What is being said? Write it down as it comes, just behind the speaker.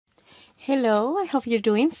Hello, I hope you're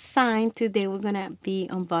doing fine. Today we're gonna be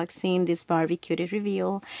unboxing this Barbie Cutie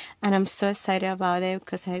Reveal, and I'm so excited about it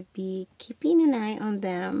because I'll be keeping an eye on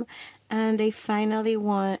them, and they finally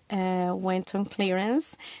went on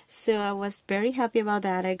clearance, so I was very happy about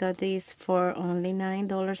that. I got these for only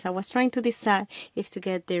 $9. I was trying to decide if to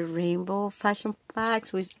get the rainbow fashion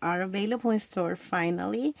packs, which are available in store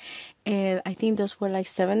finally. I think those were like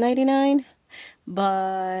 $7.99,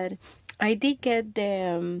 but I did get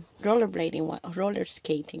the rollerblading one, roller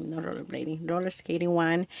skating, not rollerblading, roller skating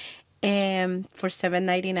one, for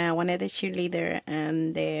 $7.99. I wanted the cheerleader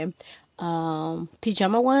and the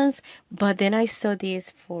pajama ones, but then I saw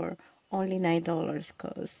these for only $9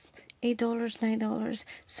 because $8, $9.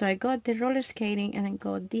 So I got the roller skating and I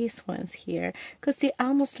got these ones here because they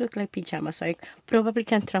almost look like pajamas. So I probably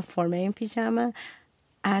can transform it in pajama.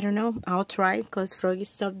 I don't know. I'll try because Froggy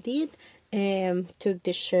Stuff did. Took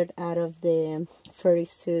the shirt out of the furry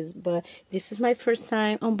suits, but this is my first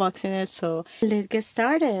time unboxing it, so let's get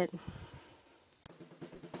started.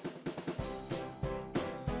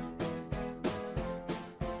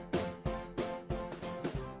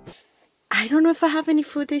 I don't know if I have any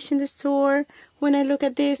footage in the store when I look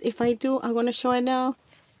at this. If I do, I'm gonna show it now.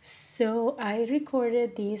 So I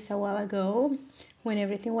recorded this a while ago when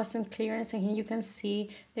everything was on clearance, and here you can see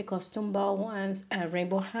the custom ball ones,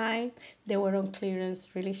 Rainbow High. They were on clearance,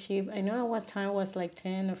 really cheap. I know at one time it was like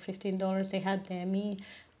 $10 or $15. They had Demi,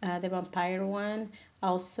 the vampire one,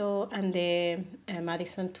 also, and the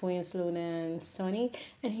Madison Twins, Luna and Sonny.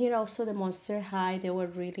 And here also the Monster High. They were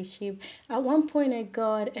really cheap. At one point I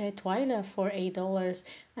got a Twilight for $8,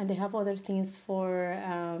 and they have other things for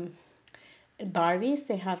Barbies.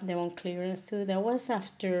 They have them on clearance too. That was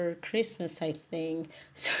after Christmas, I think,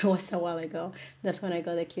 so it was a while ago. That's when I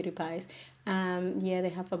got the cutie pies. Yeah, they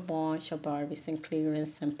have a bunch of Barbies in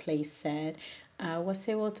clearance and play set. I was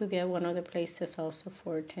able to get one of the places also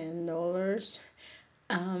for $10,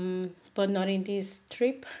 but not in this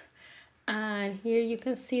trip. And here you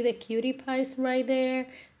can see the cutie pies right there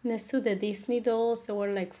next to the Disney dolls. They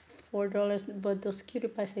were like $4, but those cutie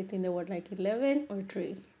pies, I think they were like 11 or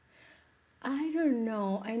 3. I don't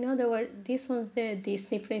know. I know there were these ones, the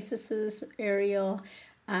Disney princesses, Ariel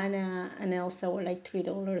and Elsa were like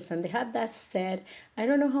 $3, and they had that set. I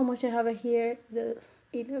don't know how much I have it here. The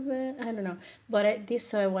 11, I don't know, but this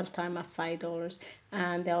saw it one time at $5,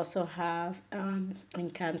 and they also have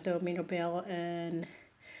Encanto, Mirabelle, and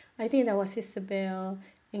I think that was Isabel.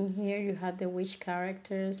 And here you have the witch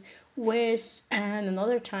characters. And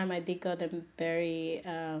another time I did got them very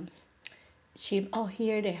cheap. Oh,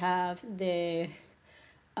 here they have the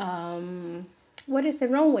what is the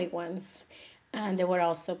runway ones, and they were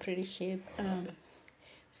also pretty cheap.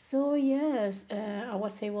 So yes, I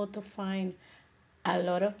was able to find a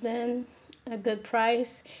lot of them a good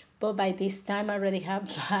price, but by this time I already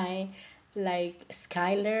have my like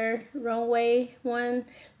Skylar runway one,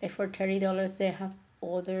 like for $30. They have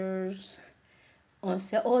others on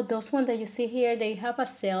sale. Oh, those ones that you see here, they have a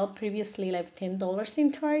sale previously like $10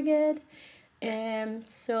 in Target.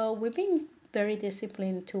 So we've been very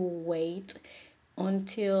disciplined to wait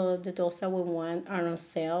until the dolls that we want are on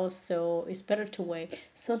sale, so it's better to wait.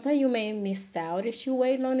 Sometimes you may miss out if you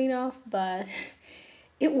wait long enough, but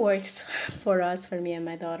it works for us, for me and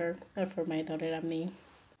my daughter, or for my daughter and me.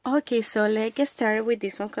 Okay, so let's get started with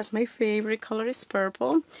this one because my favorite color is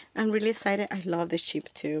purple. I'm really excited. I love the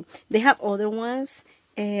chip too. They have other ones,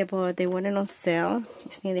 but they weren't on sale. I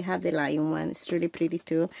think they have the lion one. It's really pretty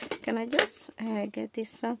too. Can I just get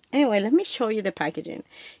this up? Anyway, let me show you the packaging.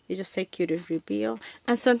 You just say Cutie Reveal.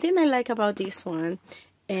 And something I like about this one,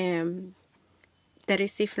 that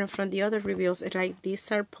is different from the other reveals, like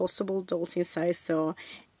these are possible dolls inside, so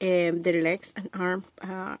their legs and arm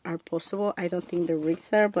are possible. I don't think the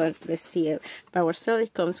wrists are, but let's see it by ourselves.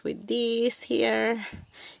 It comes with this here.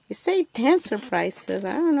 You say 10 surprises.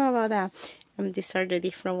 I don't know about that. These are the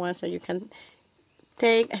different ones that you can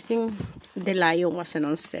take. I think the lion wasn't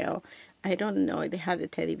on sale. I don't know. They have the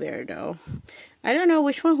teddy bear though. I don't know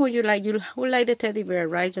which one would you like. You would like the teddy bear,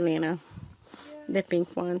 right, Jelena? Yeah. The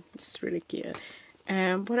pink one. It's really cute.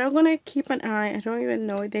 But I'm gonna keep an eye. I don't even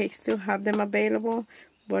know if they still have them available,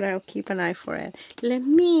 but I'll keep an eye for it. Let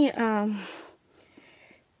me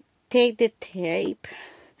take the tape.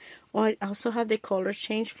 Oh, I also have the color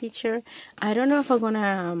change feature. I don't know if I'm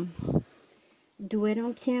gonna do it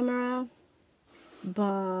on camera,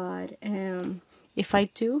 but if I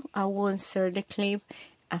do, I will insert the clip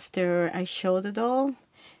after I show the doll.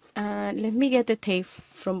 Let me get the tape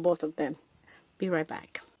from both of them. Be right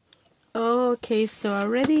back. Okay, so I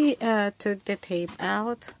already took the tape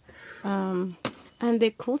out. And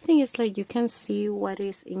the cool thing is like you can see what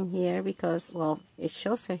is in here because, well, it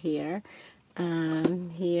shows it here.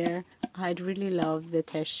 And here, I really love the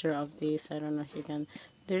texture of this. I don't know if you can,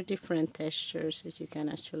 there are different textures that you can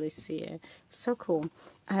actually see it. So cool.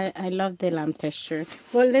 I love the lamp texture.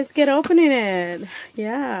 Well, let's get opening it.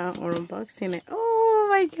 Yeah, or unboxing it. Oh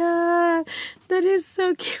my god, that is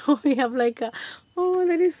so cute. We have like a, oh,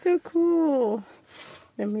 that is so cool.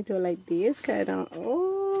 Let me do like this kind of,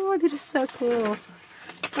 oh, that is so cool.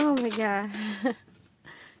 Oh my god.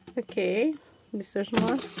 Okay, there's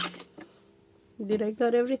more. Did I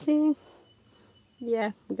got everything?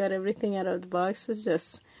 Yeah, got everything out of the box. It's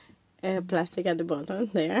just plastic at the bottom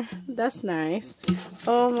there. That's nice.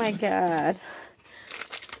 Oh my god,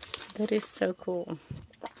 that is so cool.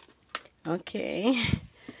 Okay,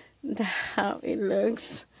 that's how it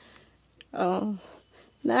looks. Oh,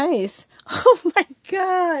 nice. Oh my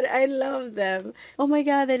god, I love them. Oh my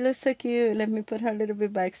god, they look so cute. Let me put her a little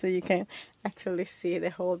bit back so you can actually see the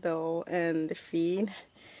whole doll and the feet.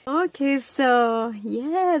 Okay, so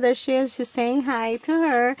yeah, there she is. She's saying hi to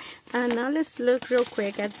her. And now let's look real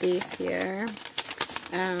quick at this here.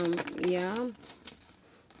 Yeah,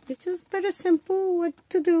 it's just very simple what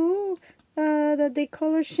to do. That they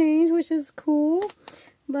color change, which is cool.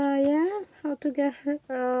 But yeah, how to get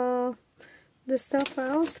her the stuff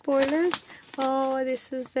out. Spoilers. Oh,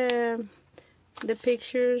 this is the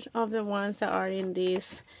pictures of the ones that are in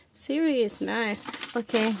this series. Nice.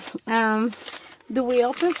 Okay. Do we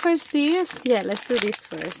open first this? Yeah, let's do this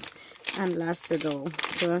first. And last the doll.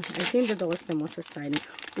 So I think the doll is the most exciting.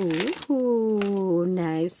 Ooh,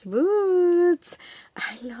 nice boots.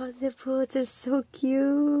 I love the boots. They're so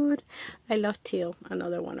cute. I love teal.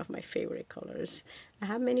 Another one of my favorite colors. I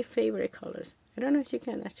have many favorite colors. I don't know if you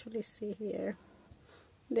can actually see here.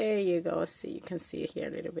 There you go. See, you can see it here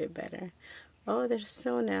a little bit better. Oh, they're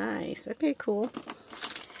so nice. Okay, cool.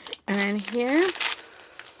 And here.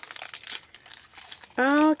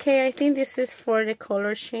 Okay, I think this is for the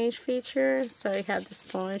color change feature. So I have the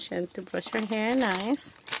sponge and to brush her hair.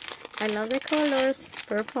 Nice. I love the colors.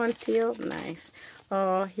 Purple and teal. Nice.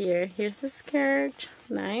 Oh, here's the skirt.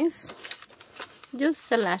 Nice. Just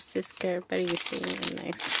elastic skirt, very easy and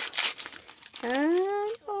nice. And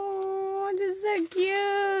oh, this is so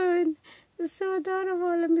cute. It's so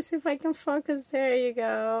adorable. Let me see if I can focus. There you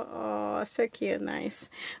go. Oh, so cute. Nice.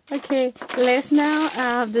 Okay, let's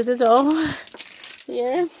now do the doll.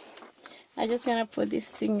 Here, I'm just gonna put this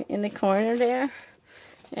thing in the corner there.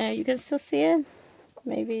 You can still see it.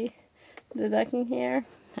 Maybe the duck in here.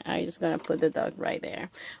 I'm just gonna put the duck right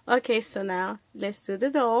there. Okay, so now let's do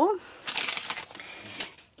the doll.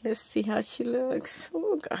 Let's see how she looks.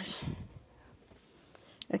 Oh gosh.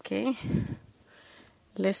 Okay.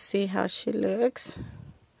 Let's see how she looks.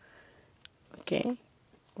 Okay.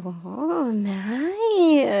 Oh,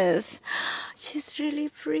 nice. She's really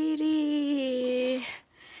pretty.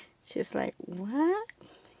 She's like, what?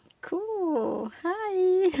 Cool.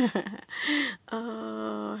 Hi.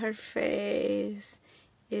 Oh, her face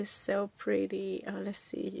is so pretty. Oh, let's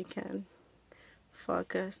see if you can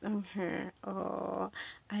focus on her. Oh,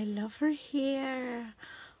 I love her hair.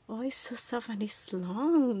 Oh, it's so soft and it's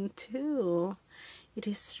long too. It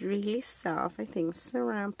is really soft. I think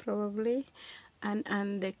saran probably.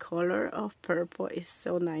 And the color of purple is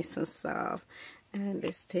so nice and soft. And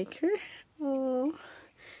let's take her. Oh,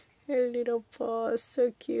 her little paw,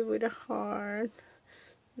 so cute with a heart.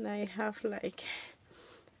 And I have like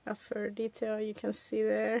a fur detail you can see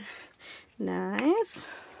there. Nice.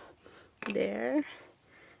 There.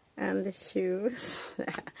 And the shoes.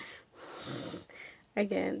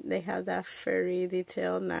 Again, they have that furry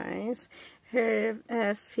detail. Nice. Her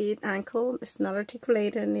feet, ankle is not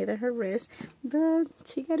articulated, neither her wrist, but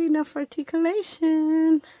she got enough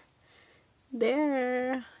articulation.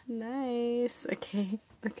 There. Nice. Okay.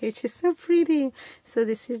 Okay, she's so pretty. So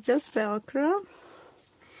this is just Velcro.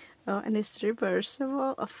 Oh, and it's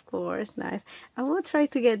reversible, of course. Nice. I will try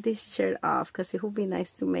to get this shirt off because it would be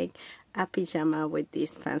nice to make a pajama with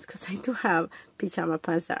these pants, because I do have pajama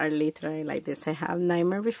pants that are literally like this. I have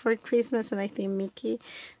Nightmare Before Christmas and I think Mickey.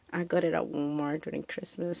 I got it at Walmart during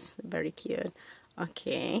Christmas. Very cute.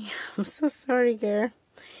 Okay. I'm so sorry, girl.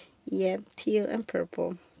 Yep, teal and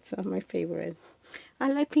purple. It's my favorite.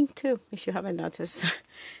 I like pink too, if you haven't noticed.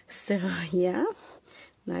 So, yeah.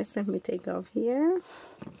 Nice. Let me take off here.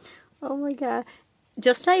 Oh my god.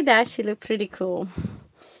 Just like that, she looked pretty cool.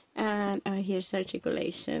 And here's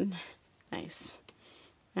articulation. Nice.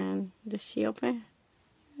 And does she open?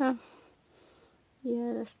 Oh.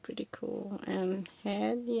 Yeah, that's pretty cool. And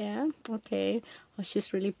head, yeah, okay. Oh,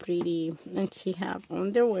 she's really pretty. And she have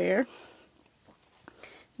underwear.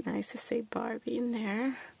 Nice to say Barbie in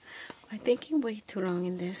there. I'm thinking way too long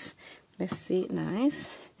in this. Let's see, nice.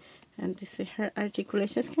 And this is her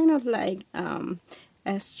articulation. It's kind of like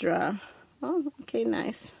extra. Oh, okay,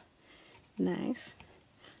 nice. Nice.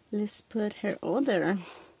 Let's put her other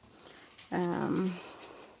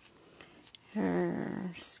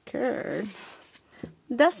her skirt.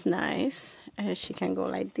 That's nice. She can go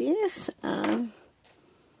like this.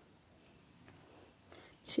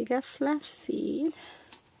 She got flat feet.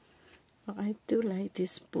 Oh, I do like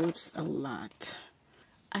these boots a lot.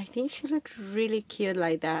 I think she looks really cute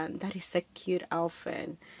like that. That is a cute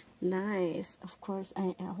outfit. Nice. Of course,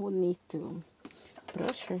 I would need to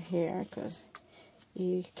brush her hair because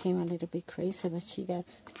it came a little bit crazy, but she got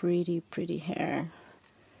pretty hair.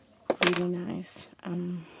 Really nice.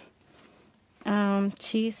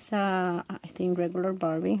 She's I think regular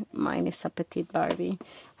Barbie. Mine is a petite Barbie.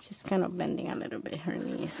 She's kind of bending a little bit her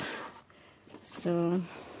knees. So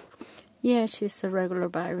yeah, she's a regular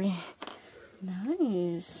Barbie.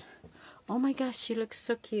 Nice. Oh my gosh, she looks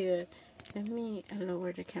so cute. Let me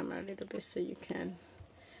lower the camera a little bit so you can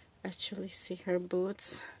actually see her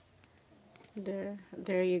boots.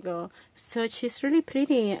 There you go. So she's really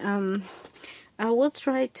pretty. I will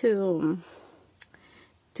try to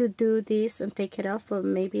do this and take it off, but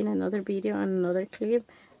maybe in another video and another clip.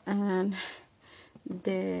 And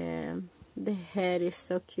the head is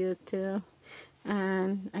so cute too,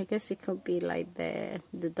 and I guess it could be like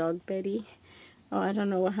the dog Betty. Oh, I don't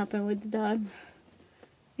know what happened with the dog.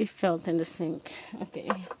 It fell in the sink. Okay.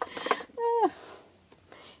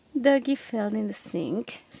 Doggy fell in the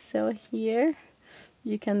sink. So here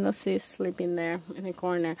you cannot see it sleeping there in the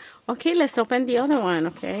corner. Okay, let's open the other one.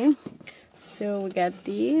 Okay, so we got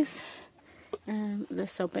this, and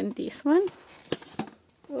let's open this one.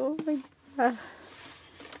 Oh my god.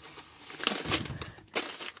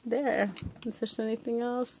 There. Is there anything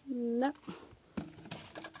else? No.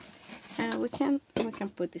 And we can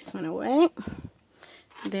put this one away.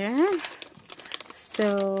 There.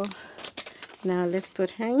 So now let's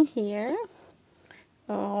put her in here.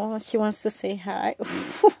 Oh, she wants to say hi.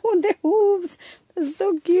 The hooves. That's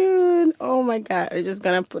so cute. Oh my god. I'm just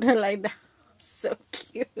gonna put her like that. So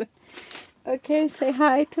cute. Okay, say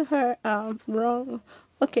hi to her. Wrong.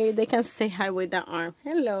 Okay, they can say hi with the arm.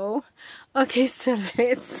 Hello. Okay, so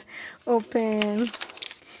let's open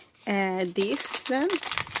this then.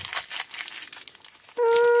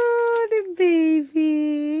 Oh, the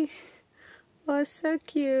baby. Oh, so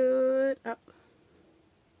cute. Oh.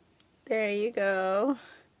 There you go.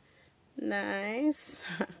 Nice.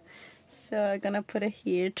 So I'm gonna put it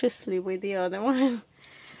here to sleep with the other one.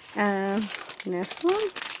 Next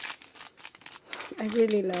one. I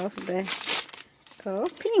really love the color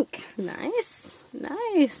pink. Nice.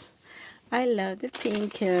 Nice. I love the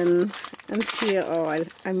pink and here. Oh,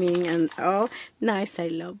 I mean, and oh, nice. I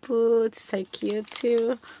love boots. So cute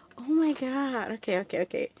too. Oh my god.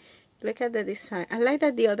 Okay. Look at the design. I like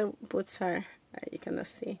that the other boots are. You cannot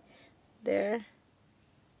see. There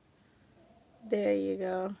you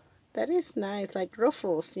go. That is nice, like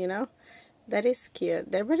ruffles, you know. That is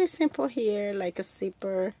cute. They're very simple here, like a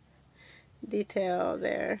zipper detail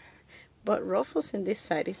there, but ruffles in this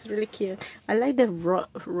side is really cute. I like the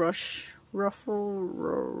ruffle,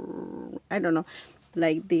 I don't know,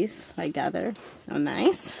 like this, like the other. Oh,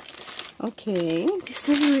 nice. Okay, these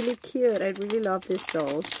are really cute. I really love these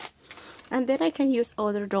dolls. And then I can use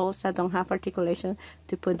other dolls that don't have articulation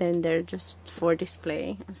to put them there just for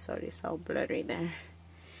display. I'm sorry, it's all blurry there.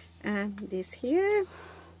 And this here.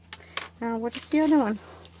 What is the other one?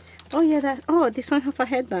 Oh yeah, this one have a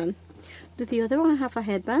headband. Did the other one have a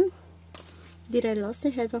headband? Did I lose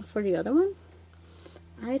the headband for the other one?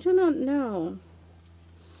 I do not know.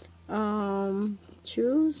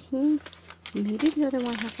 Choose. Maybe the other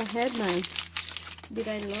one have a headband. Did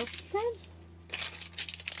I lose them?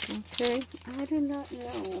 Okay, I do not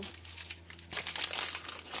know.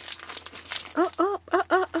 Oh.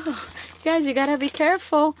 Guys, you gotta be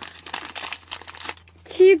careful.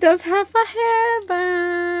 She does have a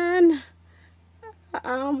hairband.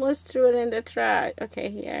 I almost threw it in the trash. Okay,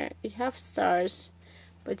 here. You have stars,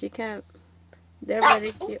 but you can't. They're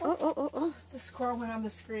very cute. Oh. The squirrel went on the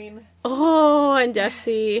screen. Oh, and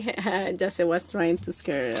Jessie was trying to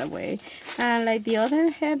scare it away. And like the other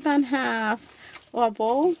headband have a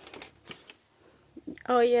bow.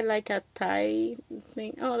 Oh yeah, like a tie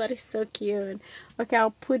thing. Oh, that is so cute. Okay,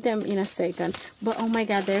 I'll put them in a second. But oh my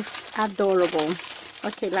god, they're adorable.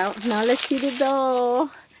 Okay, now let's see the doll.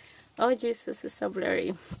 Oh Jesus, it's so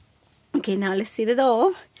blurry. Okay, now let's see the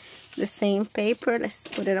doll. The same paper. Let's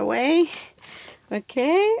put it away.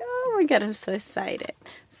 Okay. Oh my god, I'm so excited.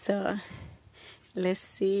 So Let's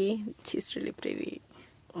see. She's really pretty.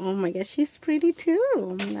 Oh my gosh, she's pretty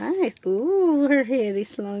too. Nice. Ooh, her hair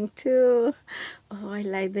is long too. Oh, I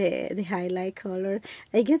like the highlight color.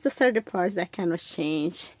 I guess those are the parts that kind of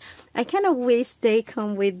change. I kind of wish they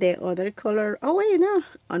come with the other color. Oh wait, no.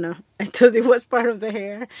 Oh no, I thought it was part of the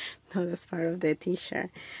hair. No, that's part of the t-shirt.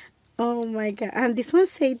 Oh my god. And this one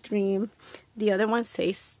says dream. The other one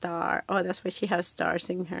says star. Oh, that's why she has stars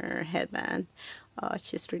in her headband. Oh,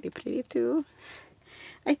 she's really pretty too.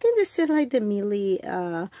 I think this is like the Millie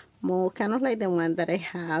mold, kind of like the one that I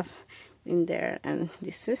have in there. And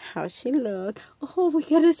this is how she looks. Oh, we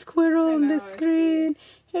got a squirrel on the screen.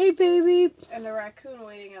 Hey, baby. And a raccoon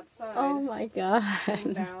waiting outside. Oh my god.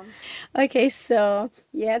 Sitting down. Okay, so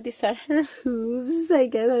yeah, these are her hooves. I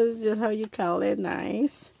guess that's just how you call it.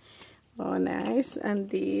 Nice. Oh, nice.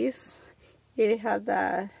 And these, here you have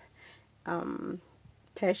that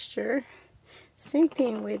texture. Same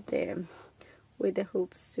thing with the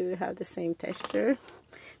hoops to have the same texture.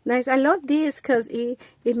 Nice. I love this because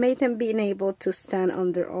it made them being able to stand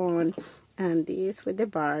on their own. And this with the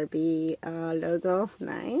Barbie logo.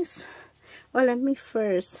 Nice. Oh, let me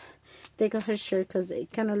first take off her shirt because they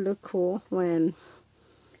kind of look cool when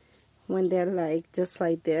they're like just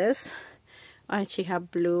like this. And she have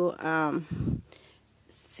blue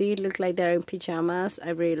see, look like they're in pajamas. I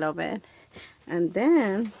really love it. And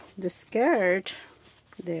then the skirt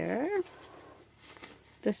there.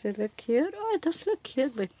 Does it look cute? Oh, it does look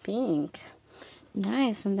cute with pink.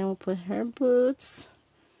 Nice. And then we'll put her boots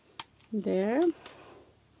there.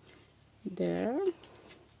 There.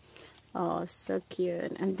 Oh, so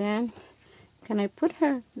cute. And then, can I put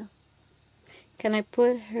her? No. Can I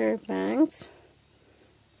put her bangs?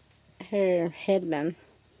 Her headband.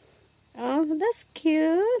 Oh, that's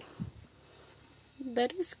cute.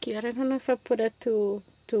 That is cute. I don't know if I put it to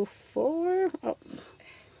 4. Oh,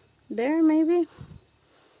 there maybe.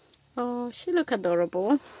 Oh, she look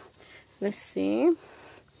adorable. Let's see.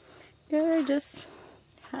 Girl, just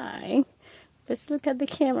hi. Let's look at the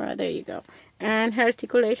camera. There you go. And her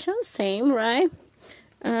articulation, same, right?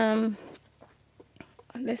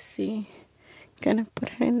 Let's see. Gonna put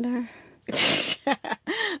her in there.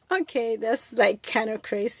 Okay, that's like kind of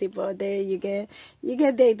crazy, but there you get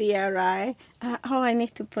the idea, right? Oh, I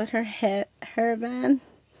need to put her headband,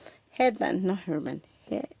 not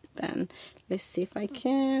headband. Let's see if I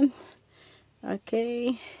can.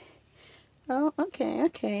 Okay. Oh,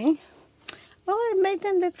 okay. Oh, it made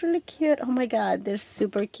them look really cute. Oh my god, they're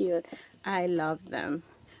super cute. I love them.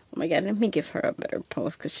 Oh my god, let me give her a better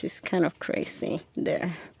pose because she's kind of crazy.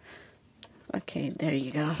 There. Okay, there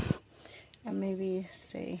you go. And maybe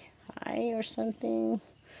say hi or something.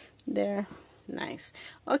 There. Nice.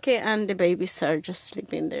 Okay, and the babies are just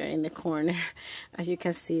sleeping there in the corner, as you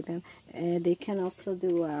can see them. And they can also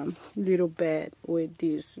do a little bed with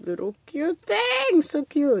this little cute thing. So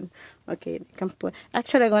cute. Okay, they can put.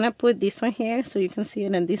 Actually, I'm gonna put this one here so you can see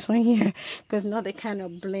it, and this one here, because now they kind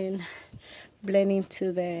of blend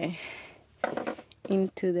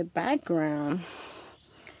into the background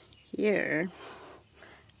here.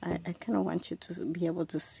 I kind of want you to be able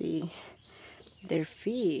to see their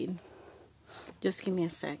feet. Just give me a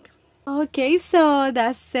sec. Okay, so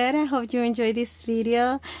that's it. I hope you enjoyed this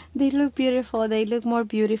video. They look beautiful. They look more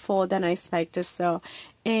beautiful than I expected. So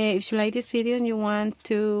if you like this video and you want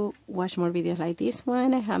to watch more videos like this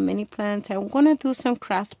one, I have many plans. I'm gonna do some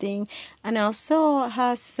crafting and also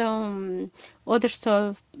have some other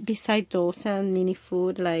stuff besides those and mini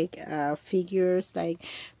food, like figures, like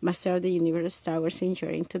Master of the Universe, Star Wars, and you're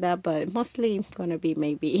into that, but mostly gonna be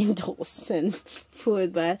maybe indoors and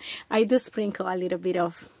food. But I do sprinkle a little bit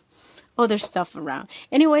of other stuff around.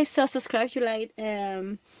 Anyway, so subscribe if you like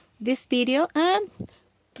this video and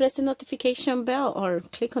press the notification bell or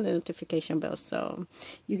click on the notification bell so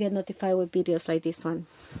you get notified with videos like this one.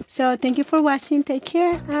 So thank you for watching. Take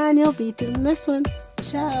care, and you'll be to the next one.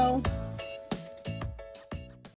 Ciao.